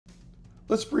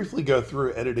Let's briefly go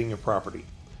through editing your property.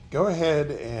 Go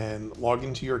ahead and log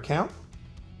into your account,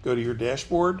 go to your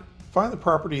dashboard, find the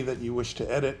property that you wish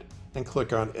to edit, and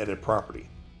click on Edit Property.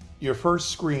 Your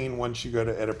first screen, once you go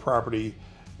to Edit Property,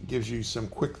 gives you some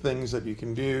quick things that you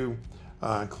can do,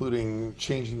 including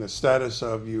changing the status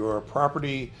of your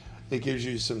property. It gives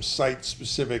you some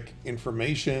site-specific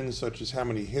information, such as how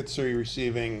many hits are you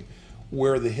receiving,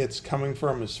 where the hits coming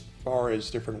from as far as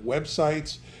different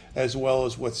websites, as well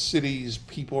as what cities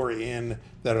people are in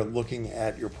that are looking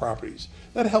at your properties.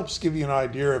 That helps give you an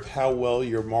idea of how well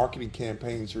your marketing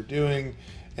campaigns are doing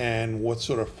and what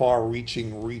sort of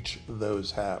far-reaching reach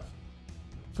those have.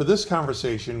 For this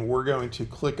conversation, we're going to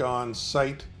click on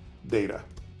Site Data.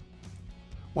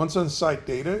 Once on Site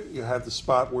Data, you have the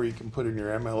spot where you can put in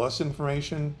your MLS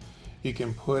information. You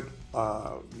can put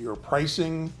your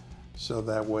pricing, so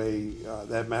that way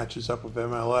that matches up with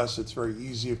MLS. It's very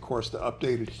easy, of course, to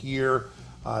update it here.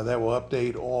 That will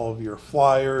update all of your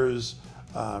flyers,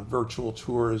 virtual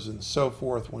tours, and so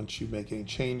forth once you make any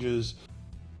changes.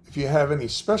 If you have any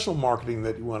special marketing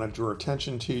that you want to draw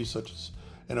attention to, such as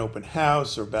an open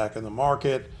house or back in the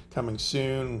market, coming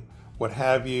soon, what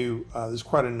have you, there's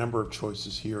quite a number of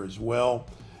choices here as well.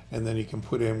 And then you can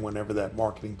put in whenever that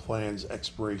marketing plan's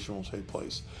expiration will take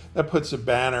place. That puts a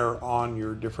banner on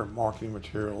your different marketing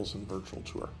materials and virtual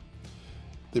tour.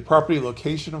 The property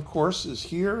location, of course, is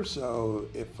here. So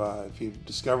if you've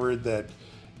discovered that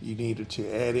you needed to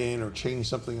add in or change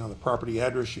something on the property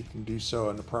address, you can do so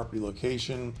on the property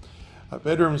location.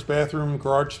 Bedrooms, bathroom,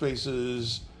 garage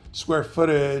spaces, square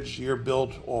footage, year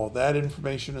built, all that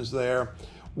information is there.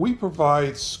 We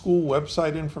provide school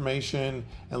website information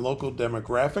and local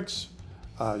demographics.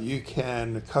 You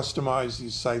can customize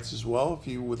these sites as well if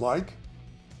you would like.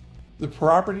 The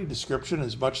property description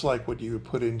is much like what you would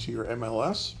put into your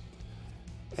MLS.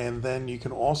 And then you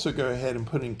can also go ahead and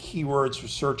put in keywords for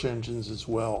search engines as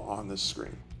well on this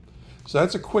screen. So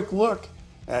that's a quick look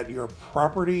at your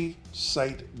property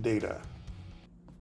site data.